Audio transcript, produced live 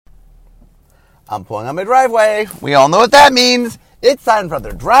I'm pulling on my driveway. We all know what that means. It's time for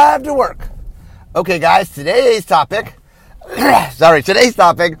the drive to work. Okay, guys, today's topic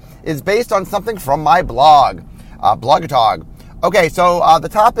is based on something from my blog, Blogatog. Okay, so the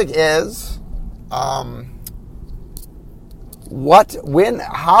topic is how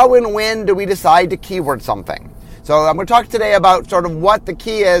and when do we decide to keyword something? So I'm going to talk today about sort of what the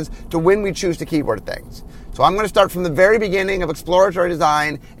key is to when we choose to keyword things. So I'm going to start from the very beginning of exploratory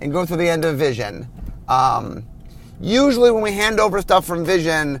design and go through the end of vision. Usually when we hand over stuff from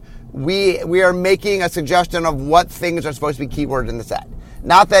vision, we are making a suggestion of what things are supposed to be keyworded in the set.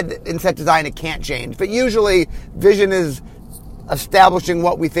 Not that in set design it can't change, but usually vision is establishing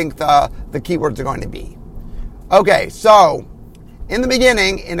what we think the keywords are going to be. Okay, so in the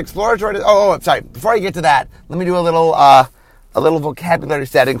beginning, in exploratory, before I get to that, let me do a little vocabulary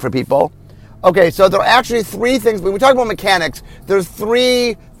setting for people. Okay, so there are actually three things. When we talk about mechanics, there's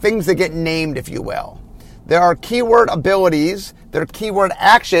three things that get named, if you will. There are keyword abilities, there are keyword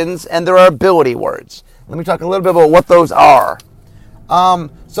actions, and there are ability words. Let me talk a little bit about what those are. A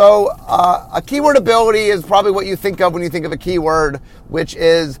keyword ability is probably what you think of when you think of a keyword, which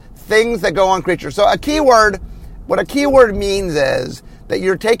is things that go on creatures. So what a keyword means is that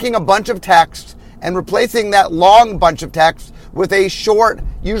you're taking a bunch of text and replacing that long bunch of text with a short,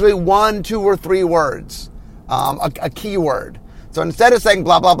 usually 1, 2, or 3 words, a keyword. So instead of saying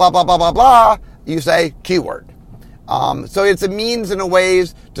blah, blah, blah, blah, blah, blah, blah, you say keyword. So it's a means in a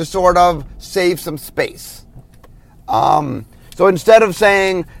ways to sort of save some space. So instead of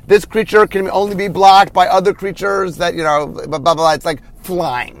saying this creature can only be blocked by other creatures that, blah, blah, blah, it's like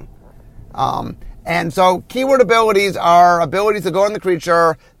flying. And so keyword abilities are abilities that go on the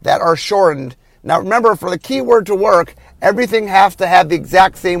creature that are shortened. Now remember, for the keyword to work, everything has to have the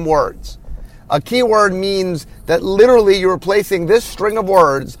exact same words. A keyword means that literally you're replacing this string of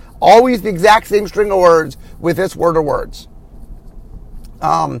words, always the exact same string of words, with this word or words.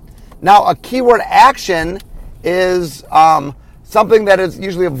 Now a keyword action is something that is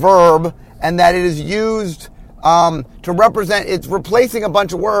usually a verb and that it is used to represent, it's replacing a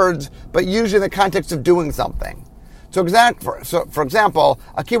bunch of words, but usually in the context of doing something. So for example,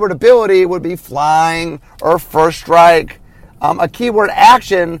 a keyword ability would be flying or first strike. A keyword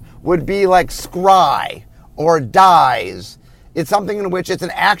action would be like scry or dies. It's something in which it's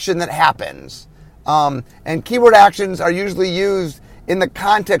an action that happens. And keyword actions are usually used in the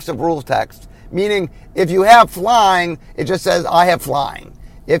context of rules text, meaning if you have flying, it just says, I have flying.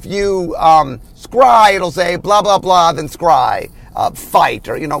 If you scry, it'll say blah, blah, blah, then scry, fight,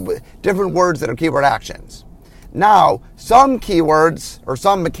 or, different words that are keyword actions. Now, some keywords or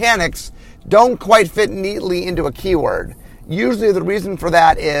some mechanics don't quite fit neatly into a keyword. Usually the reason for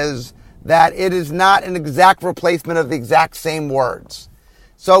that is that it is not an exact replacement of the exact same words.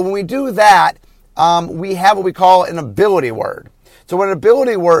 So when we do that, we have what we call an ability word. So what an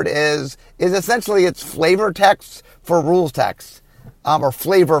ability word is essentially it's flavor text for rules text, or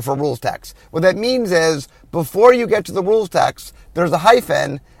flavor for rules text. What that means is before you get to the rules text, there's a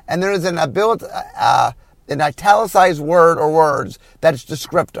hyphen and there is an italicized word or words that's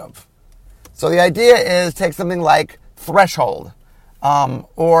descriptive. So the idea is take something like threshold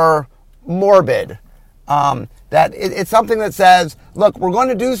or morbid. That it's something that says, look, we're going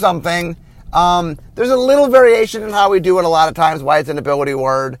to do something. There's a little variation in how we do it a lot of times, why it's an ability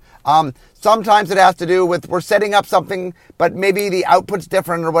word. Sometimes it has to do with we're setting up something, but maybe the output's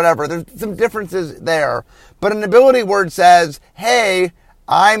different or whatever. There's some differences there. But an ability word says, hey,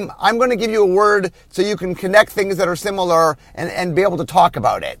 I'm going to give you a word so you can connect things that are similar and be able to talk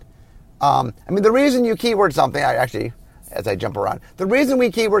about it. The reason you keyword something, as I jump around, the reason we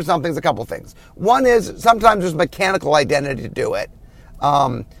keyword something is a couple things. One is sometimes there's mechanical identity to do it.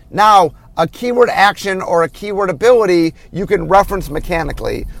 Now, a keyword action or a keyword ability you can reference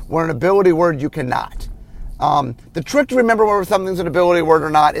mechanically, where an ability word you cannot. The trick to remember whether something's an ability word or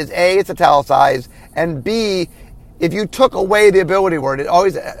not is A, it's italicized, and B, if you took away the ability word, it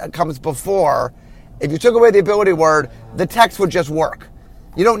always comes before. If you took away the ability word, the text would just work.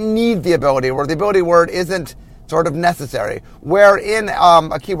 You don't need the ability word. The ability word isn't sort of necessary. Where in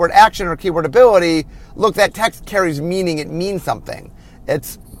a keyword action or keyword ability, look, that text carries meaning. It means something.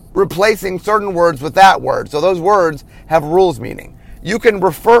 It's replacing certain words with that word. So those words have rules meaning. You can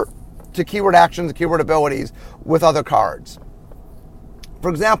refer to keyword actions and keyword abilities with other cards. For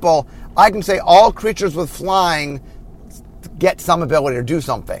example, I can say all creatures with flying get some ability or do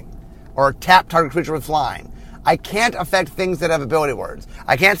something. Or tap target creature with flying. I can't affect things that have ability words.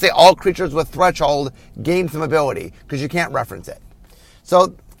 I can't say all creatures with threshold gain some ability because you can't reference it.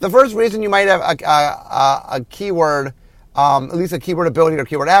 So the first reason you might have a keyword at least a keyword ability or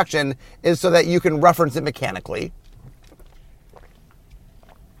keyword action, is so that you can reference it mechanically.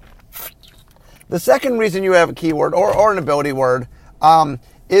 The second reason you have a keyword or an ability word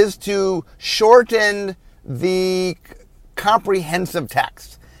is to shorten the comprehensive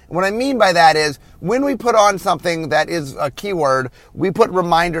text. What I mean by that is when we put on something that is a keyword, we put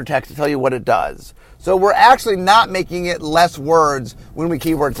reminder text to tell you what it does. So we're actually not making it less words when we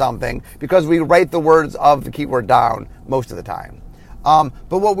keyword something because we write the words of the keyword down most of the time.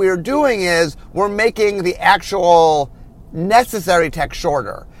 But what we're doing is we're making the actual necessary text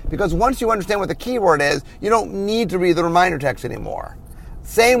shorter. Because once you understand what the keyword is, you don't need to read the reminder text anymore.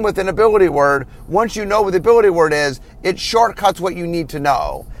 Same with an ability word. Once you know what the ability word is, it shortcuts what you need to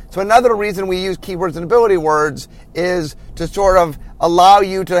know. So another reason we use keywords and ability words is to sort of allow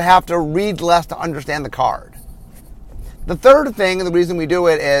you to have to read less to understand the card. The third thing, and the reason we do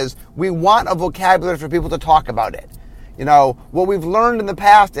it, is we want a vocabulary for people to talk about it. You know, what we've learned in the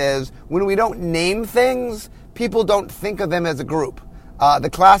past is when we don't name things, people don't think of them as a group. The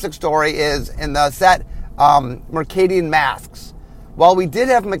classic story is in the set Mercadian Masks. While we did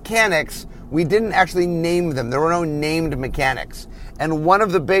have mechanics, we didn't actually name them. There were no named mechanics. And one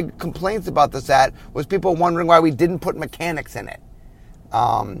of the big complaints about the set was people wondering why we didn't put mechanics in it.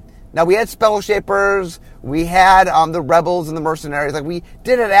 Now, we had Spell Shapers, we had the Rebels and the Mercenaries. Like, we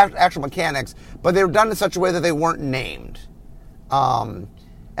did have actual mechanics, but they were done in such a way that they weren't named. And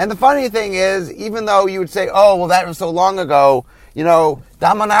the funny thing is, even though you would say, oh, well, that was so long ago, you know,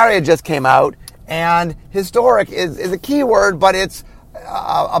 Dominaria just came out, and historic is a keyword, but it's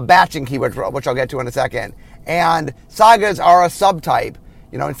a batching keyword, which I'll get to in a second. And sagas are a subtype.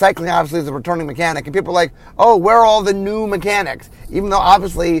 You know, and cycling obviously is a returning mechanic, and people are like, oh, where are all the new mechanics? Even though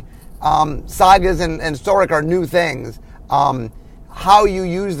obviously sagas and historic are new things, how you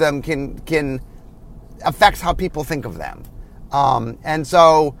use them can affects how people think of them. And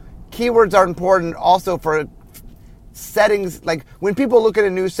so keywords are important also for settings. Like when people look at a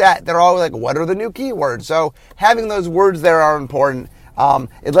new set, they're always like, what are the new keywords? So having those words there are important.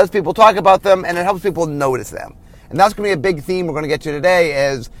 It lets people talk about them, and it helps people notice them. And that's going to be a big theme we're going to get to today,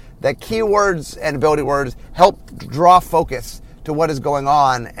 is that keywords and ability words help draw focus to what is going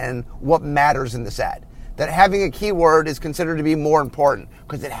on and what matters in the set. That having a keyword is considered to be more important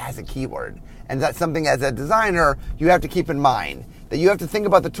because it has a keyword. And that's something as a designer you have to keep in mind. That you have to think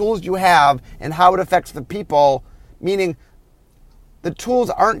about the tools you have and how it affects the people, meaning the tools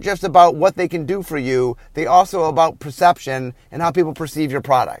aren't just about what they can do for you, they also about perception and how people perceive your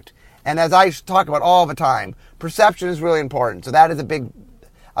product. And as I talk about all the time, perception is really important. So that is a big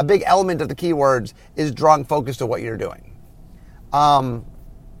element of the keywords, is drawing focus to what you're doing.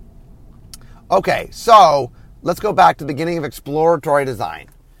 Okay, so let's go back to the beginning of exploratory design.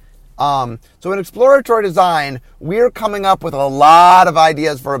 So in exploratory design, we're coming up with a lot of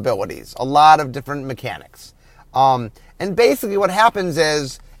ideas for abilities, a lot of different mechanics. And basically what happens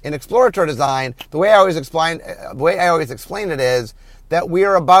is, in exploratory design, the way I always explain it is that we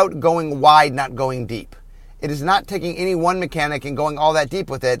are about going wide, not going deep. It is not taking any one mechanic and going all that deep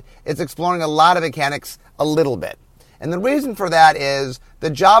with it. It's exploring a lot of mechanics a little bit. And the reason for that is the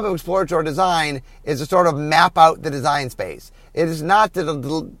job of exploratory design is to sort of map out the design space. It is not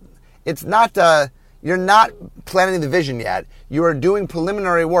you're not planning the vision yet. You are doing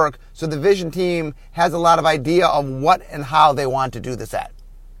preliminary work, so the vision team has a lot of idea of what and how they want to do the set.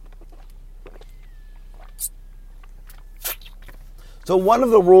 So one of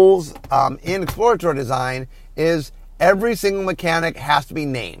the rules in exploratory design is every single mechanic has to be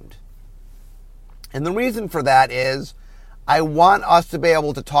named. And the reason for that is I want us to be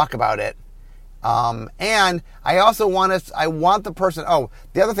able to talk about it. And I also want the person,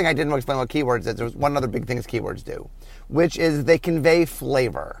 the other thing I didn't explain about keywords is there's one other big thing keywords do, which is they convey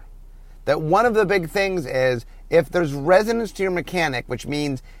flavor. That one of the big things is if there's resonance to your mechanic, which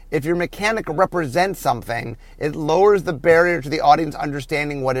means if your mechanic represents something, it lowers the barrier to the audience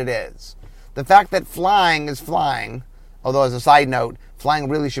understanding what it is. The fact that flying is flying, although as a side note, flying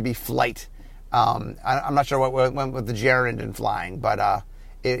really should be flight. I'm not sure what went with the gerund in flying, but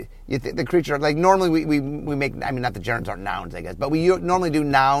the creature, like normally we make, I mean, not the gerunds aren't nouns, I guess, but we normally do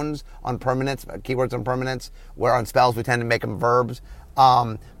nouns on permanence, keywords on permanence, where on spells we tend to make them verbs.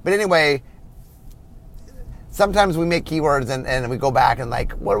 But anyway, sometimes we make keywords and we go back and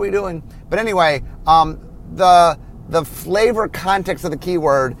like, what are we doing? But anyway, the flavor context of the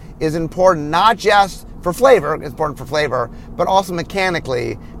keyword is important, not just for flavor, it's important for flavor, but also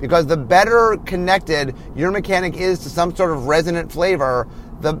mechanically, because the better connected your mechanic is to some sort of resonant flavor,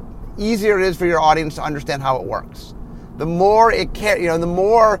 the easier it is for your audience to understand how it works. the more the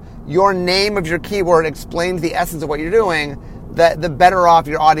more your name of your keyword explains the essence of what you're doing, the better off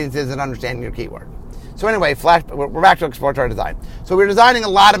your audience is in understanding your keyword. So anyway, we're back to exploratory design. So we're designing a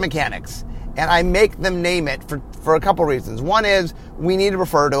lot of mechanics, and I make them name it for a couple reasons. One is we need to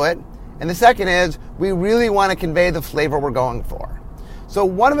refer to it, and the second is we really want to convey the flavor we're going for. So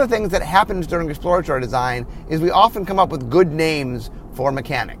one of the things that happens during exploratory design is we often come up with good names for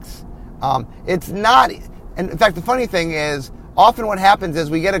mechanics. It's not, and in fact, the funny thing is, often what happens is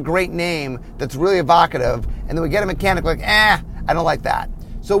we get a great name that's really evocative, and then we get a mechanic like, I don't like that.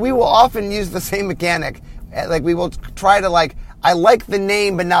 So we will often use the same mechanic. Like we will try to I like the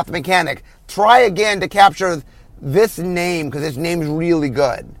name but not the mechanic. Try again to capture this name because this name's really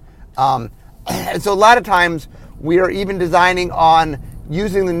good. And so a lot of times we are even designing on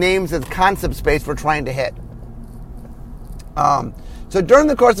using the names as concept space we're trying to hit. So during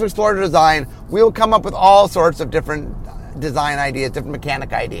the course of exploratory design, we will come up with all sorts of different design ideas, different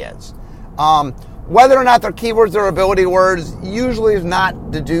mechanic ideas. Whether or not they're keywords or ability words usually is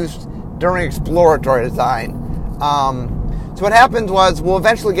not deduced during exploratory design. So what happens was we'll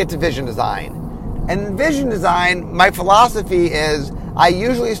eventually get to vision design. And in vision design, my philosophy is I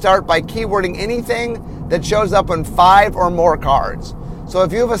usually start by keywording anything that shows up on 5 or more cards. So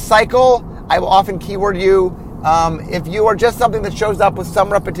if you have a cycle, I will often keyword you. If you are just something that shows up with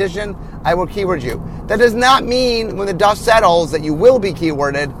some repetition, I will keyword you. That does not mean when the dust settles that you will be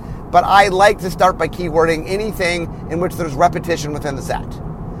keyworded, but I like to start by keywording anything in which there's repetition within the set.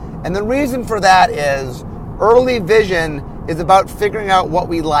 And the reason for that is early vision is about figuring out what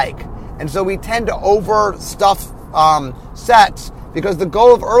we like. And so we tend to overstuff sets because the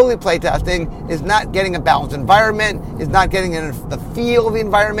goal of early playtesting is not getting a balanced environment, is not getting the feel of the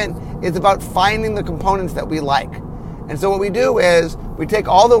environment. It's about finding the components that we like. And so what we do is we take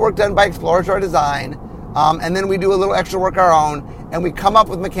all the work done by exploratory design, and then we do a little extra work our own, and we come up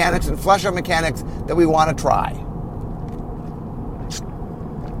with mechanics and flesh out mechanics that we want to try.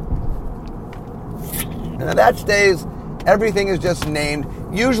 And at that stage, everything is just named.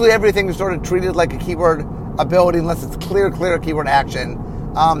 Usually everything is sort of treated like a keyword ability unless it's clear keyword action.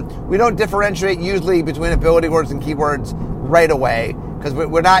 We don't differentiate usually between ability words and keywords right away because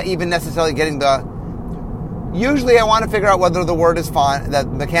we're not even necessarily getting the... Usually I want to figure out whether the word is fun,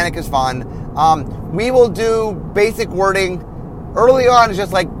 that mechanic is fun. We will do basic wording. Early on, it's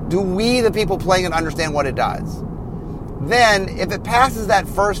just like, do we, the people playing it, understand what it does? Then, if it passes that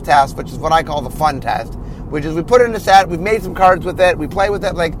first test, which is what I call the fun test, which is we put it in a set, we've made some cards with it, we play with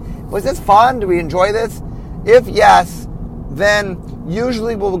it, like, was this fun? Do we enjoy this? If yes, then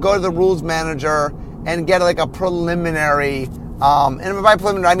usually we'll go to the rules manager and get like a preliminary, and by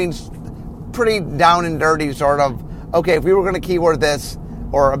preliminary I mean pretty down and dirty sort of, okay, if we were going to keyword this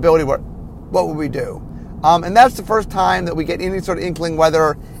or ability word, what would we do? And that's the first time that we get any sort of inkling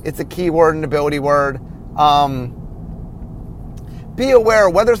whether it's a keyword and ability word. Be aware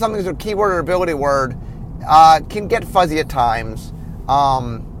whether something's a keyword or ability word can get fuzzy at times.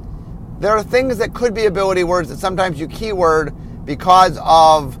 There are things that could be ability words that sometimes you keyword because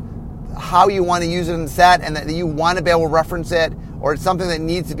of how you want to use it in the set and that you want to be able to reference it, or it's something that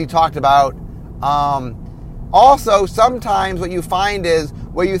needs to be talked about. Also, sometimes what you find is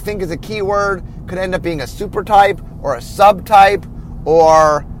what you think is a keyword could end up being a supertype or a subtype,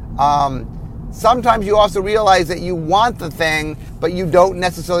 or sometimes you also realize that you want the thing, but you don't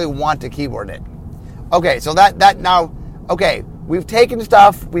necessarily want to keyword it. Okay, so that now, okay, we've taken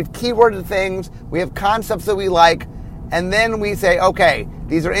stuff, we've keyworded things, we have concepts that we like, and then we say, okay,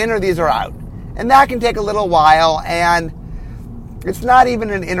 these are in or these are out. And that can take a little while, and it's not even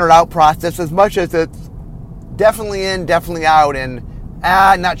an in or out process as much as it's definitely in, definitely out, and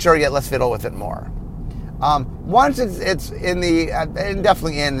not sure yet, let's fiddle with it more. Once it's in the, and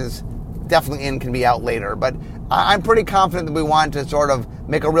definitely in can be out later, but I'm pretty confident that we want to sort of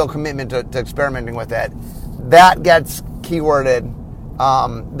make a real commitment to experimenting with it. That gets keyworded.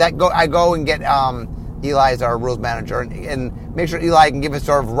 I go and get Eli as our rules manager and make sure Eli can give us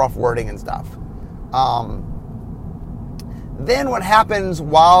sort of rough wording and stuff. Then what happens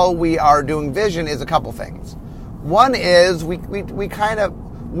while we are doing vision is a couple things. One is we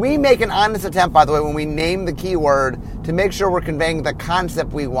make an honest attempt, by the way, when we name the keyword to make sure we're conveying the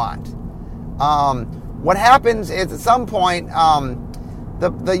concept we want. What happens is at some point,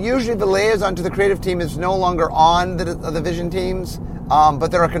 usually the liaison to the creative team is no longer on the vision teams, but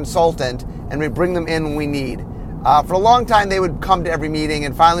they're a consultant, and we bring them in when we need. For a long time, they would come to every meeting,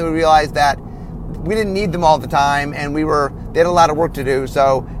 and finally we realized that we didn't need them all the time, and they had a lot of work to do.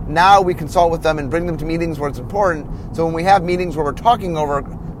 So now we consult with them and bring them to meetings where it's important. So when we have meetings where we're talking over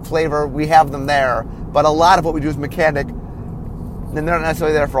flavor, we have them there. but a lot of what we do is mechanic, and they're not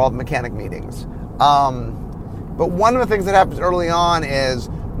necessarily there for all the mechanic meetings. But one of the things that happens early on is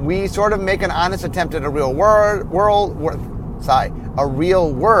we sort of make an honest attempt at a real word,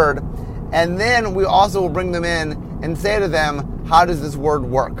 and then we also will bring them in and say to them, how does this word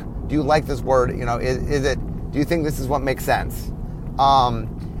work? Do you like this word? You know, do you think this is what makes sense? For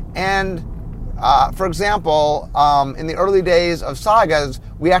example, in the early days of sagas,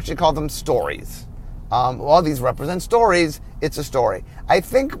 we actually called them stories. Well, these represent stories. It's a story. I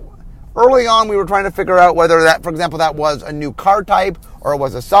think early on we were trying to figure out whether that, for example, that was a new card type, or it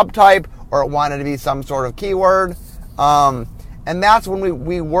was a subtype, or it wanted to be some sort of keyword. And that's when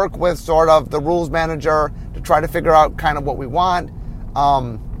we work with sort of the rules manager to try to figure out kind of what we want.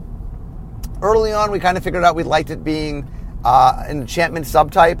 Early on, we kind of figured out we liked it being an enchantment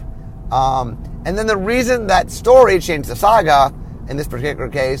subtype. And then the reason that story changed to saga in this particular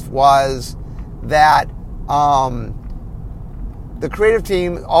case was that the creative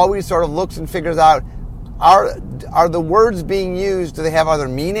team always sort of looks and figures out, are the words being used, do they have other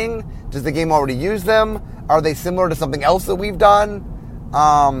meaning? Does the game already use them? Are they similar to something else that we've done?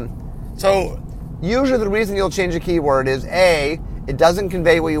 So usually the reason you'll change a keyword is A, it doesn't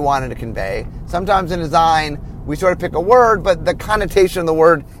convey what you wanted to convey. Sometimes in design, we sort of pick a word, but the connotation of the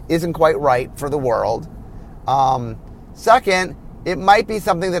word isn't quite right for the world. Second, it might be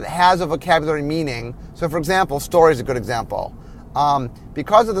something that has a vocabulary meaning. So for example, story is a good example.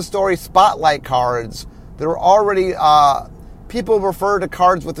 Because of the story spotlight cards, there were already, people refer to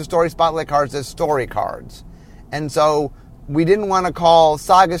cards with the story spotlight cards as story cards. And so we didn't want to call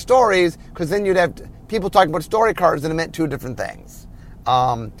saga stories, because then you'd have people talking about story cards and it meant two different things.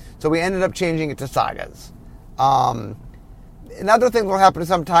 So we ended up changing it to sagas. Another thing that will happen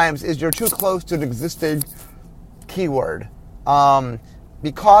sometimes is you're too close to an existing keyword.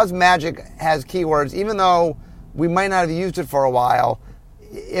 Because Magic has keywords, even though we might not have used it for a while,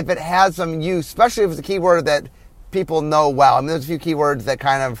 if it has some use, especially if it's a keyword that people know well. I mean, there's a few keywords that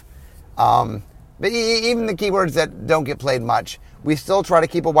kind of, but even the keywords that don't get played much, we still try to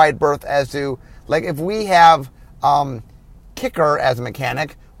keep a wide berth as to, like, if we have kicker as a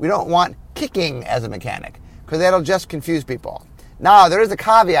mechanic, we don't want kicking as a mechanic, because that'll just confuse people. Now, there is a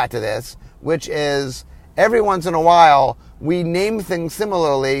caveat to this, which is every once in a while, we name things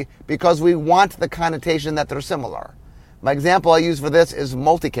similarly because we want the connotation that they're similar. My example I use for this is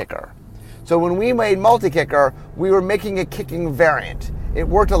multi-kicker. So when we made multi-kicker, we were making a kicking variant. It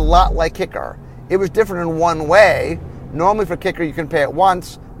worked a lot like kicker. It was different in one way. Normally for kicker, you can pay it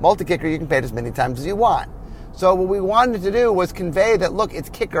once. Multi-kicker, you can pay it as many times as you want. So what we wanted to do was convey that, look, it's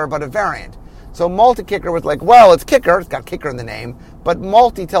kicker, but a variant. So multi-kicker was like, well, it's kicker. It's got kicker in the name. But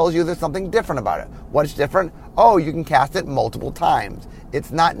multi tells you there's something different about it. What's different? Oh, you can cast it multiple times.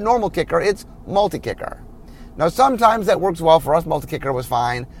 It's not normal kicker. It's multi-kicker. Now, sometimes that works well for us. Multi-kicker was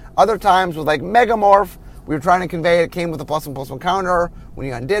fine. Other times with like Megamorph, we were trying to convey it came with a +1/+1 counter. When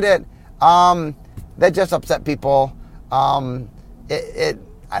you undid it, that just upset people. I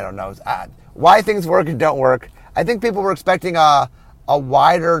don't know why things work and don't work. I think people were expecting a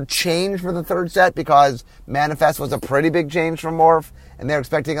wider change for the third set because Manifest was a pretty big change from Morph, and they're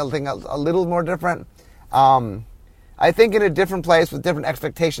expecting a little more different. I think in a different place with different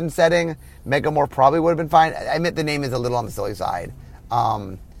expectation setting, Megamorph probably would have been fine. I admit the name is a little on the silly side,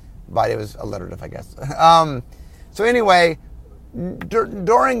 but it was alliterative, I guess. So anyway,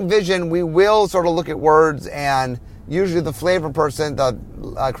 during Vision, we will sort of look at words, and usually the flavor person, the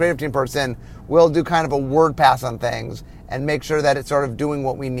creative team person, will do kind of a word pass on things and make sure that it's sort of doing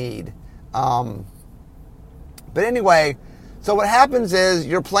what we need. But anyway, so what happens is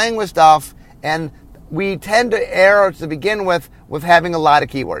you're playing with stuff, and we tend to err to begin with having a lot of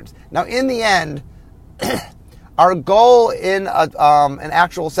keywords. Now, in the end, our goal in an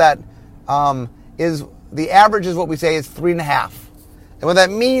actual set is the average is what we say is 3.5. And what that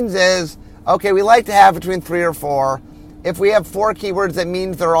means is, okay, we like to have between 3 or 4. If we have 4 keywords, that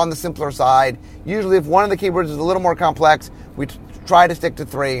means they're on the simpler side. Usually, if one of the keywords is a little more complex, we try to stick to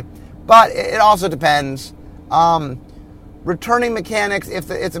 3. But it also depends. Returning mechanics,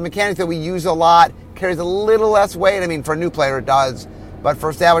 if it's a mechanic that we use a lot, carries a little less weight. I mean, for a new player, it does. But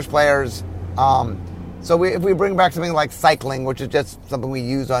for established players, if we bring back something like cycling, which is just something we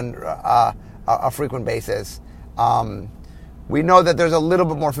use on a frequent basis, we know that there's a little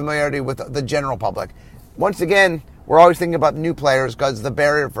bit more familiarity with the general public. Once again, we're always thinking about new players because the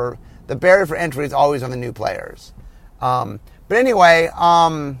barrier for entry is always on the new players. But anyway,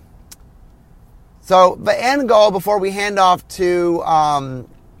 so the end goal before we hand off to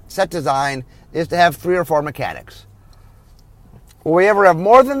set design is to have 3 or 4 mechanics. Will we ever have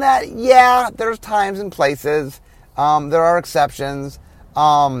more than that? Yeah, there's times and places. There are exceptions.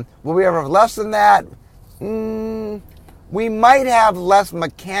 Will we ever have less than that? We might have less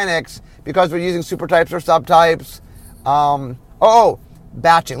mechanics because we're using supertypes or subtypes.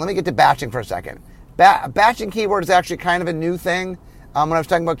 Batching. Let me get to batching for a second. Batching keywords is actually kind of a new thing. When I was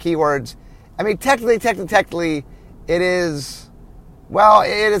talking about keywords, I mean, technically, it is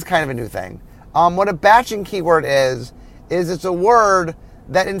kind of a new thing. What a batching keyword is it's a word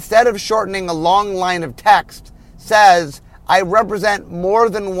that instead of shortening a long line of text, says, I represent more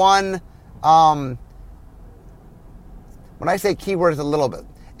than one, when I say keywords a little bit,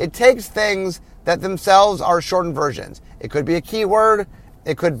 it takes things that themselves are shortened versions. It could be a keyword,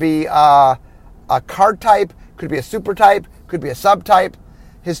 it could be a card type, could be a supertype, could be a subtype.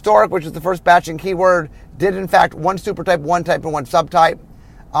 Historic, which is the first batching keyword, did in fact one supertype, one type, and one subtype.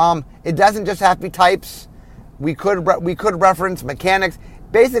 It doesn't just have to be types. We could reference mechanics.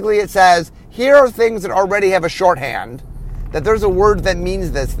 Basically, it says, here are things that already have a shorthand, that there's a word that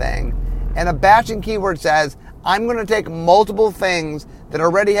means this thing. And a batching keyword says, I'm going to take multiple things that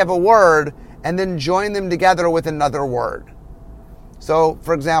already have a word and then join them together with another word. So,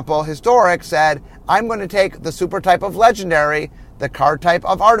 for example, historic said, I'm going to take the supertype of legendary, the card type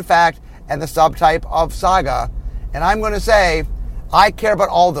of artifact, and the subtype of saga, and I'm going to say, I care about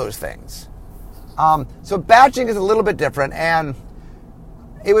all those things. So batching is a little bit different, and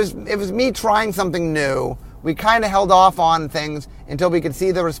it was me trying something new. We kind of held off on things until we could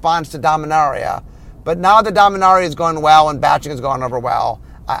see the response to Dominaria. But now that Dominaria is going well and batching is going over well,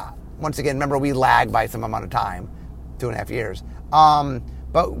 once again, remember we lagged by some amount of time, 2.5 years.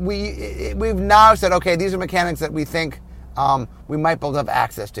 But we've now said, okay, these are mechanics that we think we might be able to have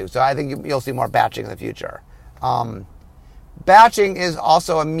access to. So I think you'll see more batching in the future. Batching is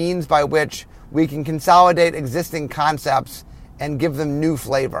also a means by which we can consolidate existing concepts and give them new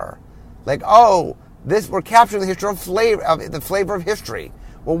flavor. Like, we're capturing the history of the flavor of history.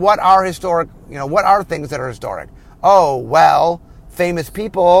 Well, what are historic, what are things that are historic? Famous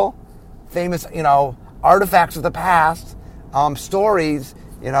people, famous, artifacts of the past, stories,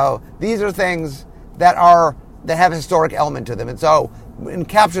 these are things that have a historic element to them. And so in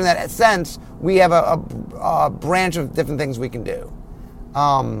capturing that sense, we have a branch of different things we can do.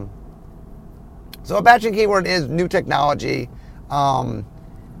 So a batching keyword is new technology.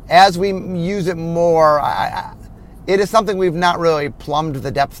 As we use it more, it is something we've not really plumbed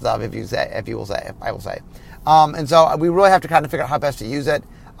the depths of, I will say. And so we really have to kind of figure out how best to use it.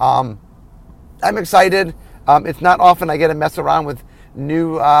 I'm excited. It's not often I get to mess around with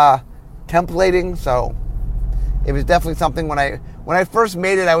new templating, so it was definitely something when I first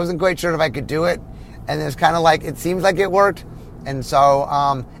made it, I wasn't quite sure if I could do it, and it's kind of like, it seems like it worked. And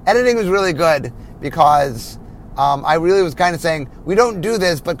so editing was really good because I really was kind of saying, we don't do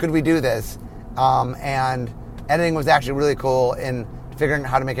this, but could we do this? And editing was actually really cool in figuring out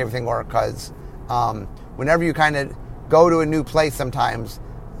how to make everything work, because whenever you kind of go to a new place sometimes,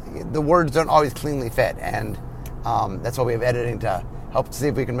 the words don't always cleanly fit, and that's why we have editing to help see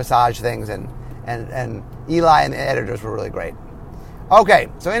if we can massage things, and Eli and the editors were really great. Okay,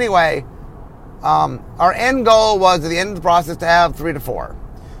 so anyway, our end goal was at the end of the process to have 3 to 4.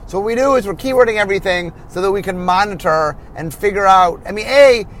 So what we do is we're keywording everything so that we can monitor and figure out,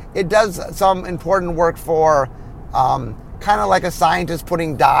 it does some important work for kind of like a scientist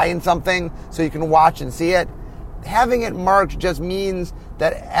putting dye in something so you can watch and see it. Having it marked just means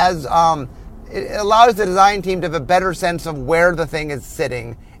that it allows the design team to have a better sense of where the thing is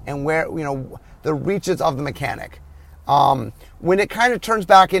sitting and where, the reaches of the mechanic. When it kind of turns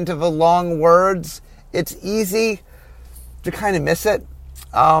back into the long words, it's easy to kind of miss it.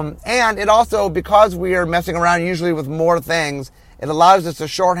 And it also, because we are messing around usually with more things, it allows us to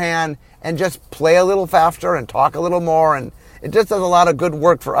shorthand and just play a little faster and talk a little more. And it just does a lot of good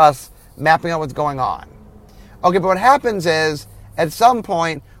work for us mapping out what's going on. Okay, but what happens is, at some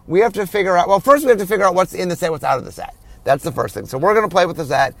point, we have to figure out, first we have to figure out what's in the set, what's out of the set. That's the first thing. So we're going to play with the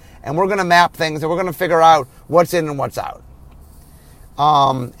set, and we're going to map things, and we're going to figure out what's in and what's out.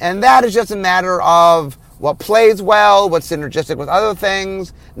 And that is just a matter of what plays well, what's synergistic with other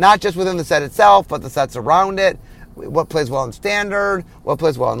things, not just within the set itself, but the sets around it, what plays well in standard, what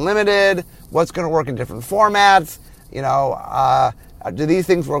plays well in limited, what's going to work in different formats, do these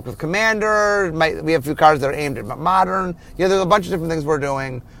things work with Commander? We have a few cards that are aimed at Modern. There's a bunch of different things we're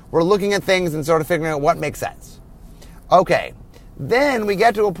doing. We're looking at things and sort of figuring out what makes sense. Okay, then we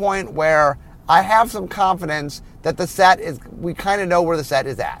get to a point where I have some confidence that we kind of know where the set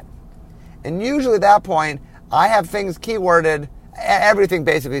is at. And usually at that point, I have things keyworded, everything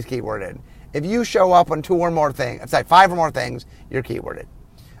basically is keyworded. If you show up on 2 or more things, sorry, 5 or more things, you're keyworded.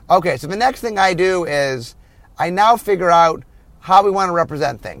 Okay, so the next thing I do is I now figure out how we want to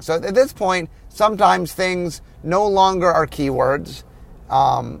represent things. So at this point, sometimes things no longer are keywords.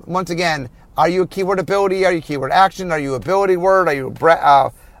 Once again, are you a keyword ability? Are you keyword action? Are you ability word? Are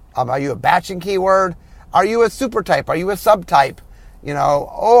you a batching keyword? Are you a super type? Are you a subtype?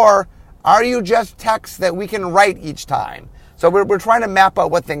 Or are you just text that we can write each time? So we're trying to map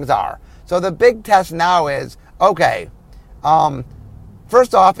out what things are. So the big test now is, okay,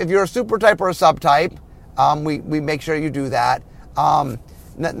 first off, if you're a super type or a subtype, we make sure you do that.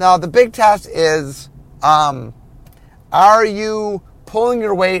 Now the big test is, are you pulling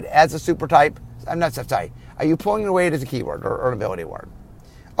your weight as a super type? I'm not sorry. Are you pulling your weight as a keyword or an ability word?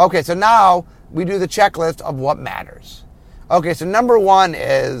 Okay, so now we do the checklist of what matters. Okay, so number 1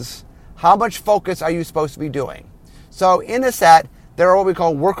 is how much focus are you supposed to be doing? So in a set, there are what we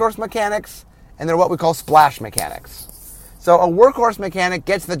call workhorse mechanics and there are what we call splash mechanics. So a workhorse mechanic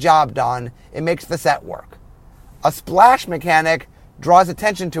gets the job done. It makes the set work. A splash mechanic draws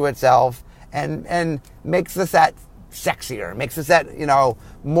attention to itself and makes the set sexier, makes the set,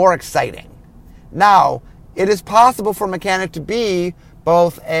 more exciting. Now, it is possible for a mechanic to be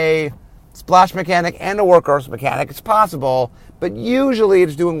both a splash mechanic and a workhorse mechanic. It's possible, but usually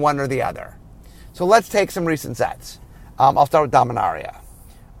it's doing one or the other. So let's take some recent sets. I'll start with Dominaria.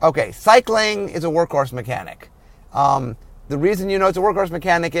 Okay, cycling is a workhorse mechanic. The reason you know it's a workhorse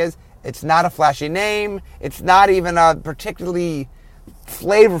mechanic is it's not a flashy name. It's not even a particularly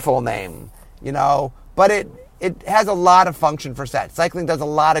flavorful name, but it has a lot of function for sets. Cycling does a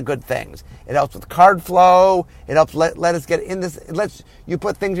lot of good things. It helps with card flow. It helps let us get in this. It lets you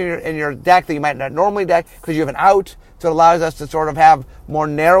put things in your deck that you might not normally deck because you have an out. So it allows us to sort of have more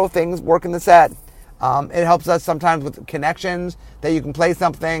narrow things work in the set. It helps us sometimes with connections that you can play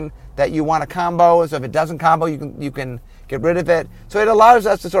something that you want to combo. So if it doesn't combo, you can get rid of it. So it allows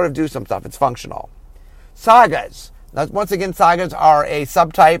us to sort of do some stuff. It's functional. Sagas. Now, once again, sagas are a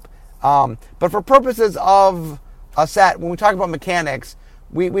subtype. But for purposes of a set, when we talk about mechanics,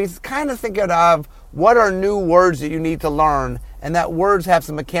 we kind of think of what are new words that you need to learn, and that words have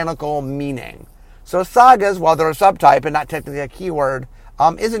some mechanical meaning. So sagas, while they're a subtype and not technically a keyword,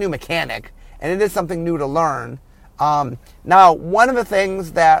 is a new mechanic, and it is something new to learn. Now, one of the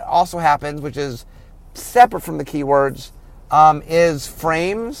things that also happens, which is separate from the keywords, is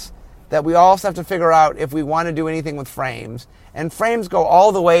frames, that we also have to figure out if we want to do anything with frames. And frames go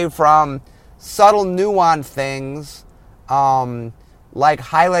all the way from subtle nuanced things, like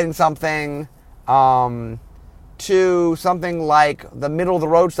highlighting something, to something like the middle of the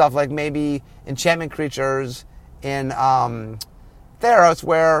road stuff, like maybe enchantment creatures in Theros,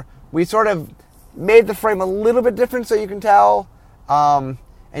 where we sort of made the frame a little bit different so you can tell. And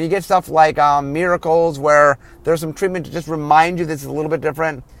you get stuff like miracles, where there's some treatment to just remind you this is a little bit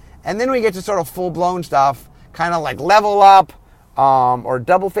different. And then we get to sort of full-blown stuff, kind of like level up, or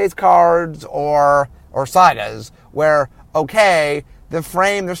double face cards, or sagas, where, okay, the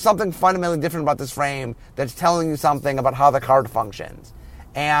frame, there's something fundamentally different about this frame that's telling you something about how the card functions.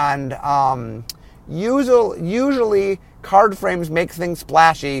 And usually card frames make things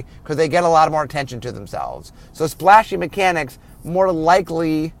splashy because they get a lot more attention to themselves. So splashy mechanics more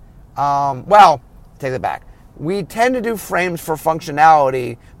likely, take it back. We tend to do frames for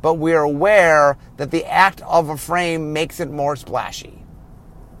functionality, but we're aware that the act of a frame makes it more splashy.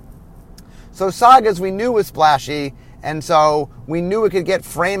 So sagas we knew was splashy, and so we knew it could get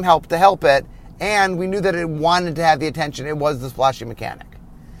frame help to help it, and we knew that it wanted to have the attention. It was the splashy mechanic.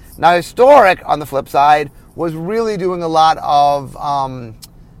 Now, historic, on the flip side, was really doing a lot of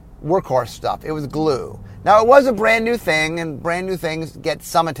workhorse stuff. It was glue. Now, it was a brand new thing, and brand new things get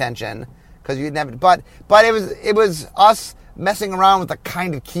some attention because you never. But it was us messing around with the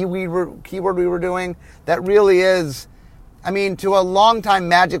kind of keyword we were doing that really is. I mean, to a longtime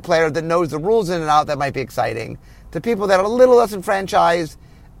Magic player that knows the rules in and out, that might be exciting. To people that are a little less enfranchised,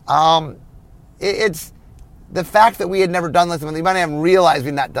 it's the fact that we had never done this. You might not even realize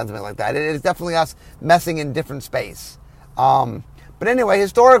we've not done something like that. It is definitely us messing in different space. But anyway,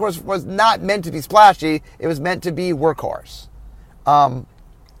 historic was not meant to be splashy. It was meant to be workhorse.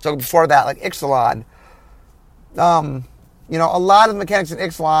 So before that, like Ixalan, a lot of the mechanics in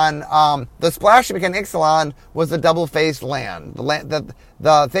Ixalan, the splashy mechanic in Ixalan was the double-faced land.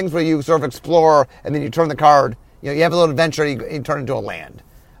 The things where you sort of explore and then you turn the card. You have a little adventure, you turn into a land.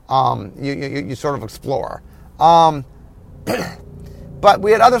 You sort of explore. But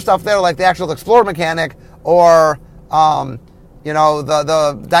we had other stuff there, like the actual explorer mechanic, or the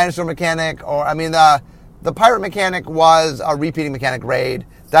dinosaur mechanic, or the pirate mechanic was a repeating mechanic raid.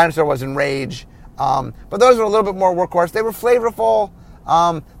 Dinosaur was enrage. But those were a little bit more workhorse. They were flavorful.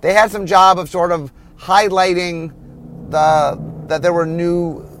 They had some job of sort of highlighting that there were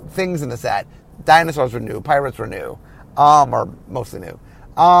new things in the set. Dinosaurs were new. Pirates were new. Or mostly new.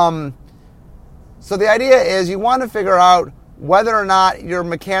 So the idea is you want to figure out whether or not your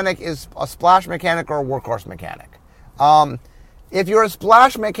mechanic is a splash mechanic or a workhorse mechanic. If you're a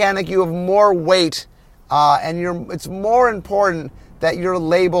splash mechanic, you have more weight, and it's more important that you're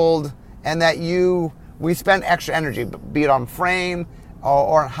labeled and that we spend extra energy, be it on frame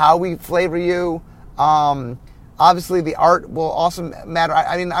or how we flavor you. Obviously, the art will also matter.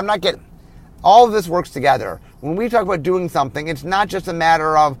 I'm not getting... All of this works together. When we talk about doing something, it's not just a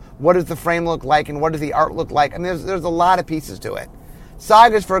matter of what does the frame look like and what does the art look like. There's a lot of pieces to it.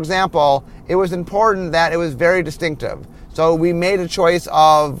 Sagas, for example, it was important that it was very distinctive. So we made a choice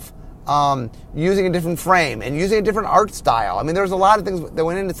of using a different frame and using a different art style. There's a lot of things that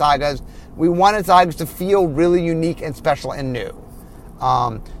went into Sagas. We wanted Sagas to feel really unique and special and new.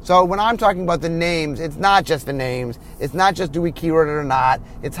 So when I'm talking about the names, it's not just the names. It's not just do we keyword it or not.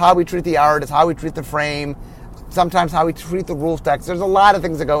 It's how we treat the art. It's how we treat the frame. Sometimes how we treat the rules text. There's a lot of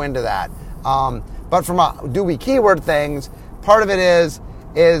things that go into that. But from a do we keyword things, part of it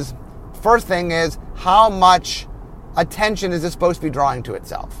is first thing is how much attention is this supposed to be drawing to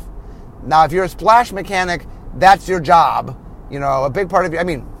itself. Now, if you're a splash mechanic, that's your job. A big part of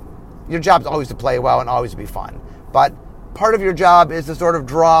your job is always to play well and always to be fun. But part of your job is to sort of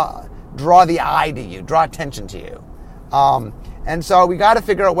draw the eye to you, draw attention to you. And so we got to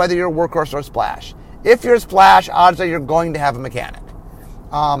figure out whether you're a workhorse or a splash. If you're a splash, odds are you're going to have a mechanic.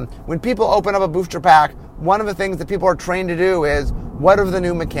 When people open up a booster pack, one of the things that people are trained to do is, what are the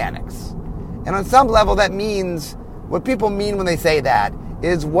new mechanics? And on some level that means, what people mean when they say that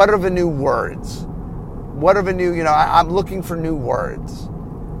is, what are the new words? What are the new, I'm looking for new words.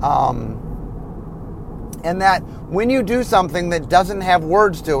 And that when you do something that doesn't have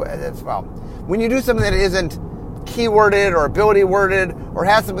words to it as well, when you do something that isn't keyworded or ability worded or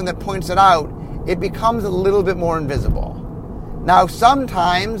has something that points it out, it becomes a little bit more invisible. Now,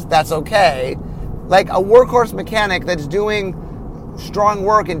 sometimes that's okay. Like a workhorse mechanic that's doing strong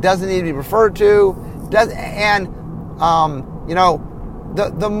work and doesn't need to be referred to,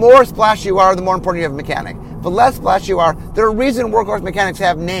 the more splash you are, the more important you have a mechanic. The less splash you are, there are reasons workhorse mechanics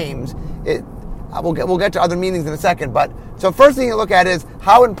have names. We'll get to other meanings in a second. But so first thing you look at is,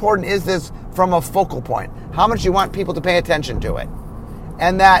 how important is this from a focal point? How much you want people to pay attention to it?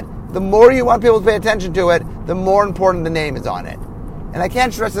 And that the more you want people to pay attention to it, the more important the name is on it. And I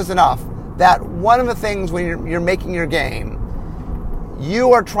can't stress this enough, that one of the things when you're making your game,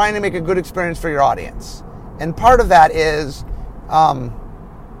 you are trying to make a good experience for your audience. And part of that is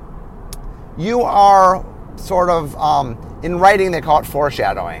you are sort of, in writing they call it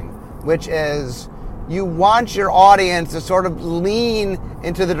foreshadowing, which is you want your audience to sort of lean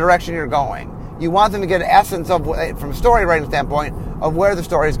into the direction you're going. You want them to get an essence of, from a story writing standpoint, of where the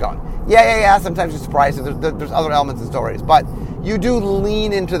story is going. Yeah, sometimes you're surprised that there's other elements in stories, but you do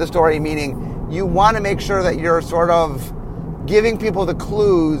lean into the story, meaning you want to make sure that you're sort of giving people the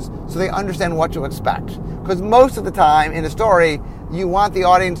clues so they understand what to expect. Because most of the time in a story, you want the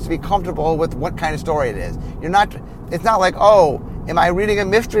audience to be comfortable with what kind of story it is. It's not like, oh, am I reading a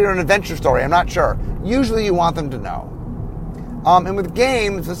mystery or an adventure story? I'm not sure. Usually you want them to know. And with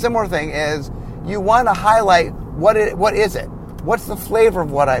games, the similar thing is you want to highlight what is it? What's the flavor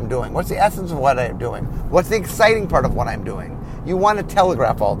of what I'm doing? What's the essence of what I'm doing? What's the exciting part of what I'm doing? You want to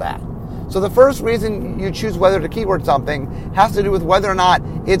telegraph all that. So the first reason you choose whether to keyword something has to do with whether or not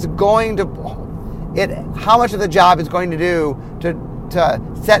it's going to, how much of the job it's going to do to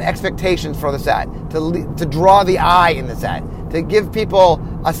set expectations for the set, to draw the eye in the set, to give people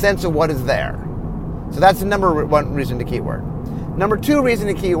a sense of what is there. So that's the number one reason to keyword. Number two reason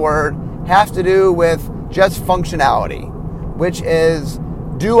to keyword has to do with just functionality, which is,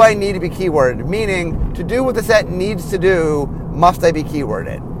 do I need to be keyworded? Meaning, to do what the set needs to do, must I be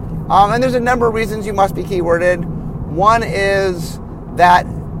keyworded? And there's a number of reasons you must be keyworded. One is that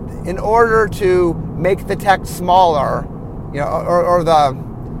in order to make the text smaller, or the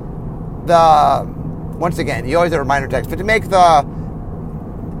once again, you always have minor text, but to make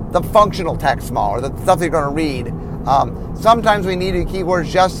the functional text smaller, the stuff that you're going to read, sometimes we need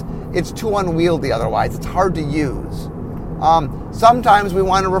keywords it's too unwieldy otherwise. It's hard to use. Sometimes we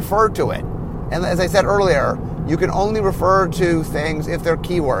want to refer to it. And as I said earlier, you can only refer to things if they're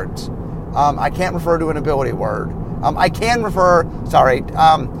keywords. I can't refer to an ability word.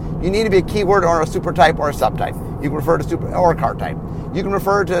 You need to be a keyword or a supertype or a subtype. You can refer to super or a card type. You can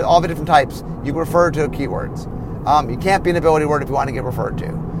refer to all the different types. You can refer to keywords. You can't be an ability word if you want to get referred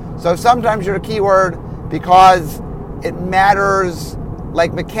to. So sometimes you're a keyword because it matters,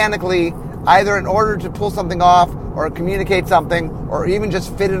 like mechanically, either in order to pull something off or communicate something or even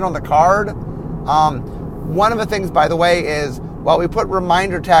just fit it on the card. One of the things, by the way, is while we put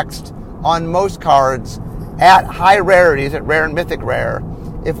reminder text on most cards at high rarities, at rare and mythic rare,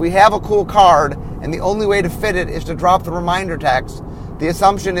 if we have a cool card and the only way to fit it is to drop the reminder text, the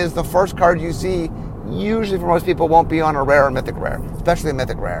assumption is the first card you see, usually for most people, won't be on a rare or mythic rare, especially a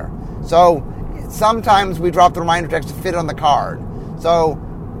mythic rare. So sometimes we drop the reminder text to fit on the card. So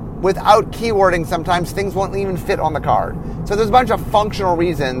without keywording, sometimes things won't even fit on the card. So there's a bunch of functional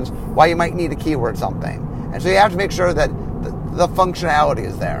reasons why you might need to keyword something. And so you have to make sure that the functionality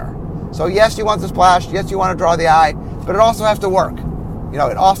is there. So yes, you want the splash. Yes, you want to draw the eye, but it also has to work. It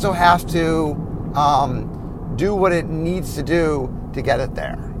also has to do what it needs to do to get it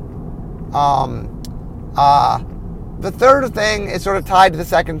there. The third thing is sort of tied to the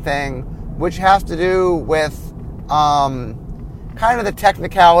second thing, which has to do with kind of the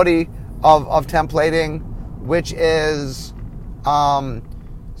technicality of templating, which is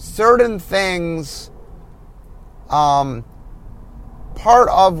certain things. Part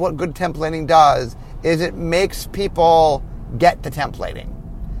of what good templating does is it makes people get to templating.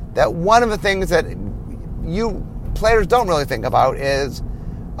 That one of the things that you players don't really think about is,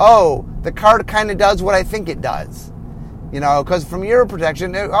 the card kind of does what I think it does. Because from your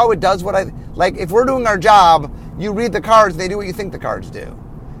protection, it does what like if we're doing our job, you read the cards, they do what you think the cards do.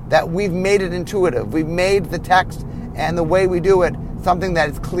 That we've made it intuitive. We've made the text and the way we do it something that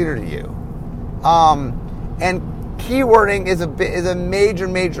is clear to you. And keywording is a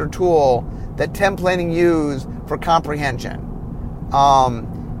major tool that templating use for comprehension.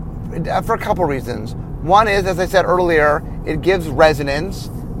 For a couple reasons. One is, as I said earlier, it gives resonance,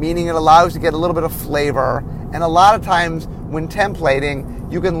 meaning it allows you to get a little bit of flavor. And a lot of times when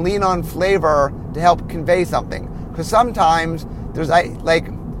templating, you can lean on flavor to help convey something. Because sometimes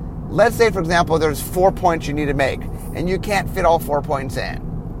let's say, for example, there's 4 points you need to make, and you can't fit all 4 points in.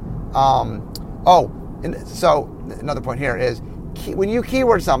 So another point here is, when you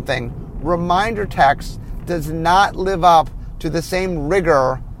keyword something, reminder text does not live up to the same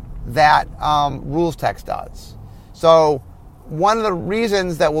rigor that rules text does. So one of the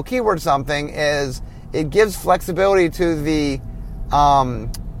reasons that we'll keyword something is it gives flexibility to the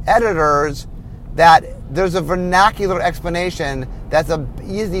editors that there's a vernacular explanation that's an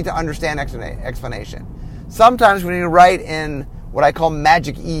easy to understand explanation. Sometimes when you write in what I call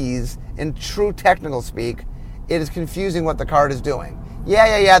magic ease, in true technical speak, it is confusing what the card is doing.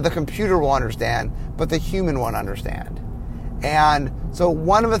 Yeah, the computer will understand, but the human won't understand. And so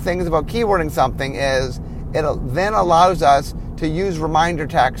one of the things about keywording something is it then allows us to use reminder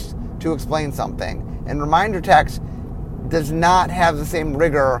text to explain something. And reminder text does not have the same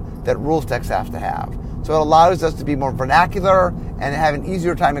rigor that rules text has to have. So it allows us to be more vernacular and have an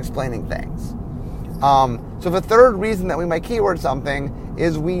easier time explaining things. So the third reason that we might keyword something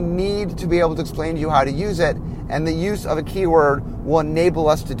is we need to be able to explain to you how to use it, and the use of a keyword will enable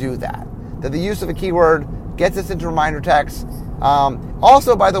us to do that. That the use of a keyword gets us into reminder text.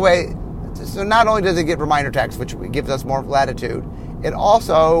 Also, by the way, so not only does it get reminder text, which gives us more latitude, it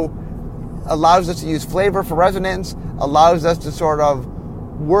also allows us to use flavor for resonance, allows us to sort of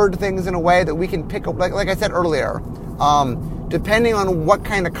word things in a way that we can pick up, like I said earlier, depending on what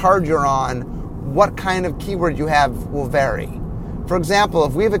kind of card you're on, what kind of keyword you have will vary. For example,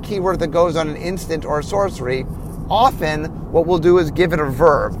 if we have a keyword that goes on an instant or a sorcery, often what we'll do is give it a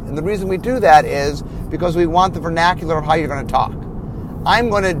verb. And the reason we do that is because we want the vernacular of how you're going to talk. I'm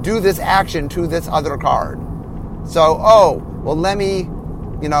going to do this action to this other card. So, let me,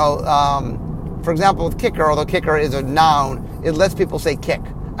 for example, with kicker, although kicker is a noun, it lets people say kick.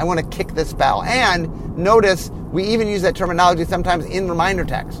 I want to kick this spell. And notice we even use that terminology sometimes in reminder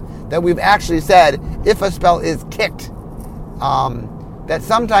text, that we've actually said if a spell is kicked. That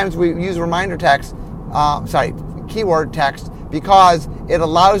sometimes we use reminder text, keyword text, because it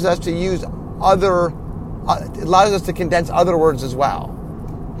allows us to use it allows us to condense other words as well.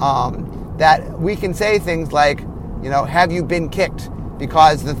 That we can say things like, have you been kicked?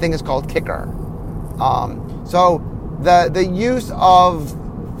 Because the thing is called kicker. So the use of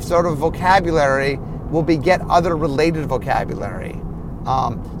sort of vocabulary will beget other related vocabulary.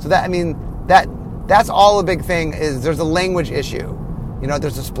 That's all a big thing is there's a language issue.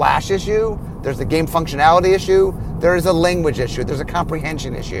 There's a splash issue, there's a game functionality issue, there is a language issue, there's a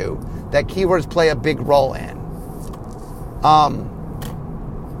comprehension issue that keywords play a big role in.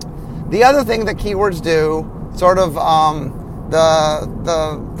 The other thing that keywords do, sort of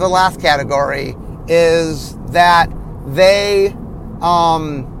the last category, is that they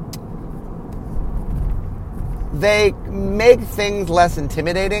make things less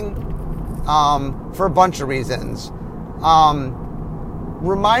intimidating for a bunch of reasons.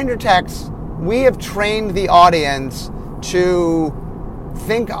 Reminder texts, we have trained the audience to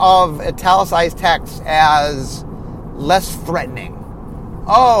think of italicized text as less threatening.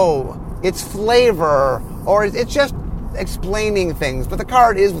 Oh, it's flavor, or it's just explaining things, but the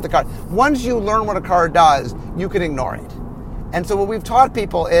card is what the card. Once you learn what a card does, you can ignore it. And so what we've taught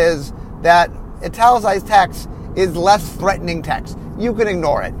people is that italicized text is less threatening text. You can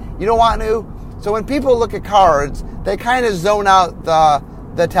ignore it. You don't want to. So when people look at cards, they kind of zone out the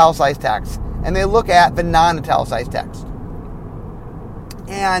italicized text, and they look at the non-italicized text.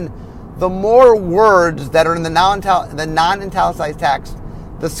 And the more words that are in the non-italicized text,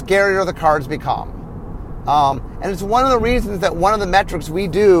 the scarier the cards become. And it's one of the reasons that one of the metrics we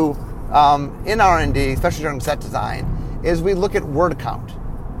do in R&D, especially during set design, is we look at word count.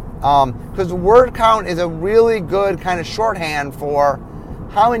 Because word count is a really good kind of shorthand for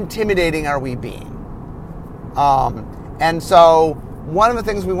how intimidating are we being. And so one of the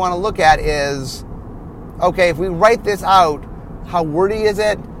things we want to look at is, okay, if we write this out, how wordy is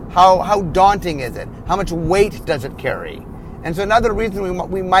it? How daunting is it? How much weight does it carry? And so another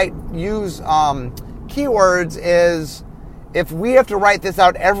reason we might use keywords is if we have to write this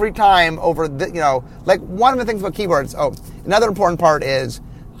out every time over like one of the things about keywords. Oh, another important part is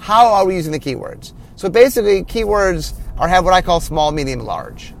how are we using the keywords? So basically, keywords have what I call small, medium,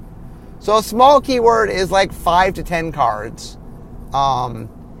 large. So a small keyword is like 5 to 10 cards.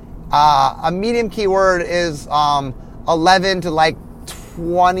 A medium keyword is 11 to like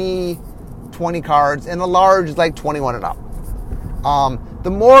 20 cards, and a large is like 21 and up. The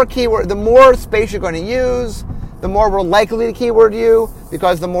more space you're going to use, the more we're likely to keyword you,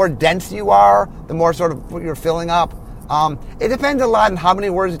 because the more dense you are, the more sort of you're filling up. It depends a lot on how many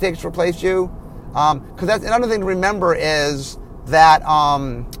words it takes to replace you. Because that's another thing to remember is that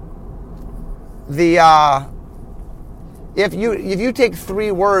if you take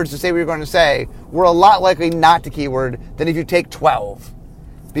 3 words to say what you're going to say, we're a lot likely not to keyword than if you take 12,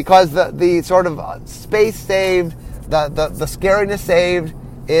 because the sort of space saved, the scariness saved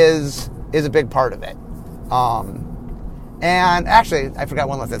is a big part of it. And actually, I forgot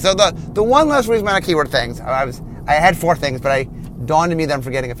one last thing. So the one last reason about keyword things, I had 4 things, but it dawned on me that I'm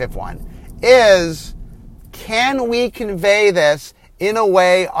forgetting a 5th one, is can we convey this in a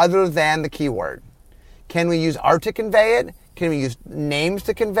way other than the keyword? Can we use art to convey it? Can we use names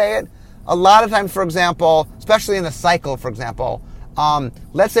to convey it? A lot of times, for example, especially in a cycle, for example,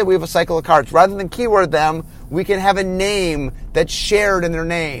 let's say we have a cycle of cards. Rather than keyword them, we can have a name that's shared in their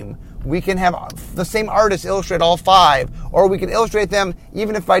name. We can have the same artist illustrate all 5, or we can illustrate them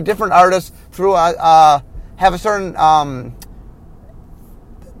even if by different artists through have a certain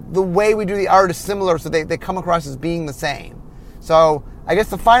the way we do the art is similar, so they come across as being the same. So I guess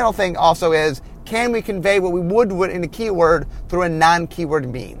the final thing also is, can we convey what we would in a keyword through a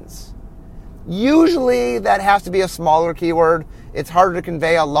non-keyword means? Usually that has to be a smaller keyword. It's harder to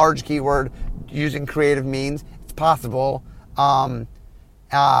convey a large keyword using creative means. It's possible. And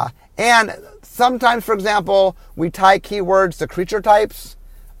sometimes, for example, we tie keywords to creature types.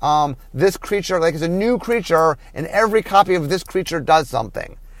 This creature, like it's a new creature, and every copy of this creature does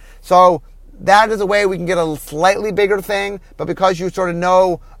something. So that is a way we can get a slightly bigger thing, but because you sort of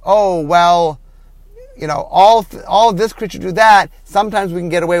know, oh, well, all of this creature do that, sometimes we can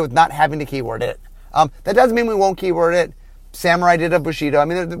get away with not having to keyword it. That doesn't mean we won't keyword it. Samurai did a Bushido. I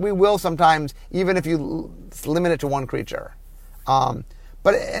mean, we will sometimes, even if you limit it to one creature.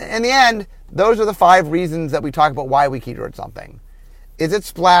 But in the end, those are the 5 reasons that we talk about why we keyword something. Is it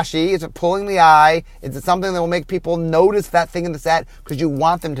splashy? Is it pulling the eye? Is it something that will make people notice that thing in the set because you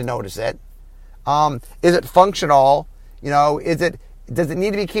want them to notice it? Is it functional? Does it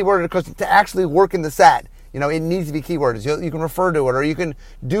need to be keyworded because to actually work in the set, it needs to be keyworded. You can refer to it, or you can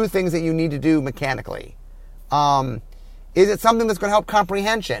do things that you need to do mechanically. Is it something that's going to help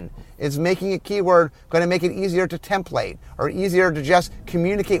comprehension? Is making a keyword going to make it easier to template or easier to just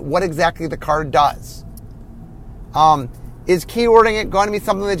communicate what exactly the card does? Is keywording it going to be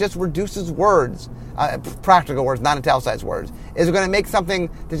something that just reduces words, practical words, not italicized words? Is it going to make something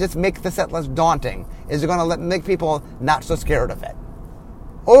that just makes the set less daunting? Is it going to make people not so scared of it?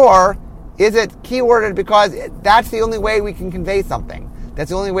 Or is it keyworded because that's the only way we can convey something?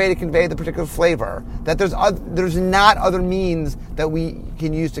 That's the only way to convey the particular flavor. That there's not other means that we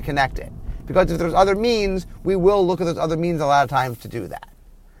can use to connect it. Because if there's other means, we will look at those other means a lot of times to do that.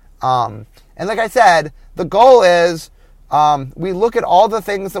 And like I said, the goal is we look at all the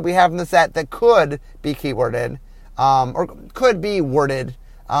things that we have in the set that could be keyworded, or could be worded.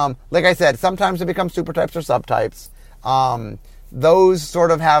 Like I said, sometimes it becomes supertypes or subtypes. Those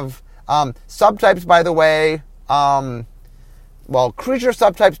sort of have subtypes, by the way. Creature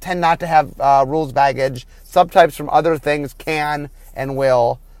subtypes tend not to have rules baggage. Subtypes from other things can and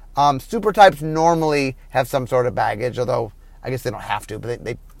will. Supertypes normally have some sort of baggage, although I guess they don't have to, but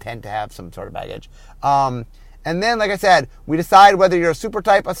they tend to have some sort of baggage. And then, like I said, we decide whether you're a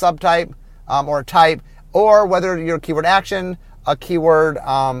supertype, a subtype, or a type, or whether you're a keyword action, a keyword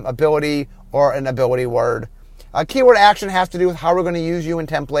ability, or an ability word. A keyword action has to do with how we're going to use you in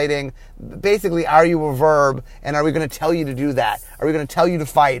templating. Basically, are you a verb, and are we going to tell you to do that? Are we going to tell you to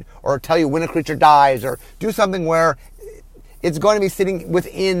fight, or tell you when a creature dies, or do something where it's going to be sitting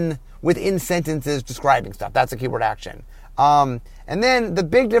within sentences describing stuff? That's a keyword action. And then the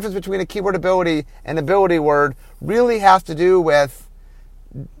big difference between a keyword ability and ability word really has to do with,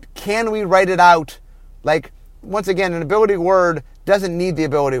 can we write it out? Like, once again, an ability word doesn't need the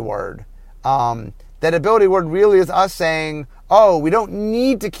ability word. That ability word really is us saying, oh, we don't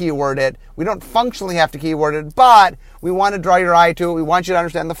need to keyword it. We don't functionally have to keyword it, but we want to draw your eye to it. We want you to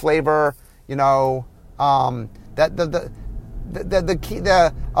understand the flavor. That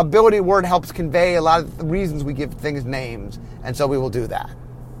the ability word helps convey a lot of the reasons we give things names, and so we will do that.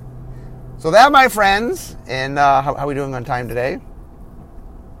 So that, my friends, and how are we doing on time today?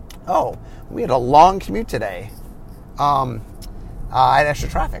 Oh, we had a long commute today. I had extra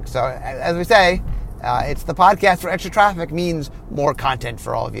traffic. So as we say, it's the podcast for extra traffic means more content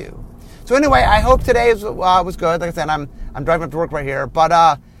for all of you. So anyway, I hope today was good. Like I said, I'm driving up to work right here.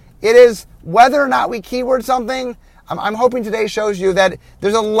 But it is whether or not we keyword something. I'm hoping today shows you that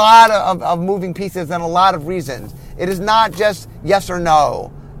there's a lot of moving pieces and a lot of reasons. It is not just yes or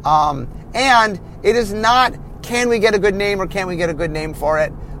no. And it is not, can we get a good name or can't we get a good name for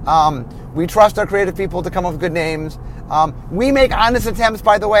it? We trust our creative people to come up with good names. We make honest attempts,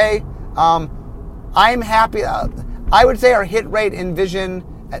 by the way. I'm happy. I would say our hit rate in Vision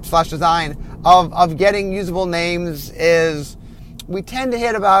 /design of getting usable names is, we tend to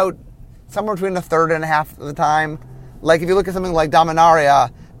hit about somewhere between a third and a half of the time. Like if you look at something like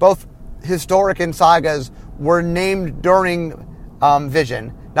Dominaria, both historic and sagas were named during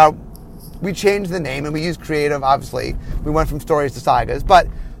Vision. Now, we changed the name and we used creative, obviously. We went from stories to sagas. But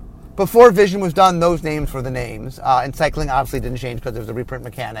before Vision was done, those names were the names. And cycling obviously didn't change because there was a reprint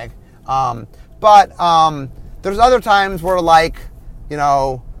mechanic. But there's other times where, like,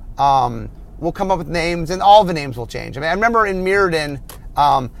 we'll come up with names and all the names will change. I mean, I remember in Mirrodin,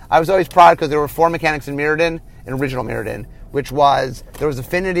 I was always proud because there were 4 mechanics in Mirrodin, in original Mirrodin, which was, there was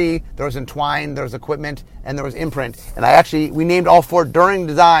affinity, there was entwine, there was equipment, and there was imprint. And we named all 4 during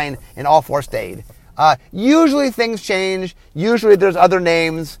design, and all 4 stayed. Usually things change. Usually there's other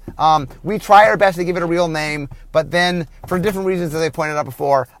names. We try our best to give it a real name, but then for different reasons, as I pointed out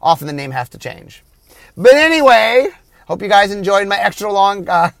before, often the name has to change. But anyway, hope you guys enjoyed my extra long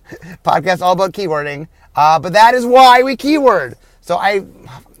podcast all about keywording. But that is why we keyword. So I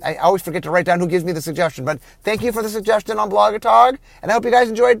always forget to write down who gives me the suggestion, but thank you for the suggestion on Blogatog, and I hope you guys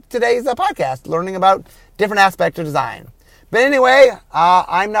enjoyed today's podcast, learning about different aspects of design. But anyway,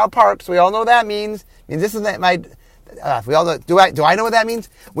 I'm now parked, so we all know what that means. This is we all know. Do I know what that means?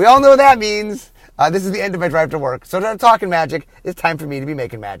 We all know what that means. This is the end of my drive to work. So, talking magic, it's time for me to be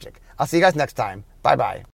making magic. I'll see you guys next time. Bye-bye.